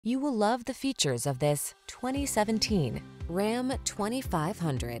You will love the features of this 2017 Ram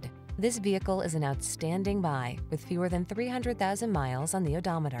 2500. This vehicle is an outstanding buy with fewer than 300,000 miles on the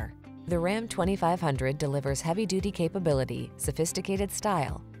odometer. The Ram 2500 delivers heavy-duty capability, sophisticated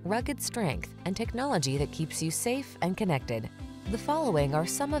style, rugged strength, and technology that keeps you safe and connected. The following are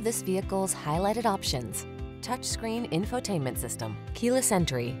some of this vehicle's highlighted options: touchscreen infotainment system, keyless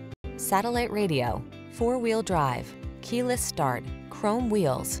entry, satellite radio, four-wheel drive, keyless start, chrome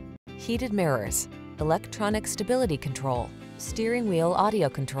wheels, heated mirrors, electronic stability control, steering wheel audio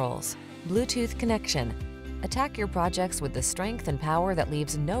controls, Bluetooth connection. Attack your projects with the strength and power that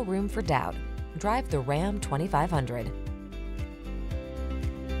leaves no room for doubt. Drive the Ram 2500.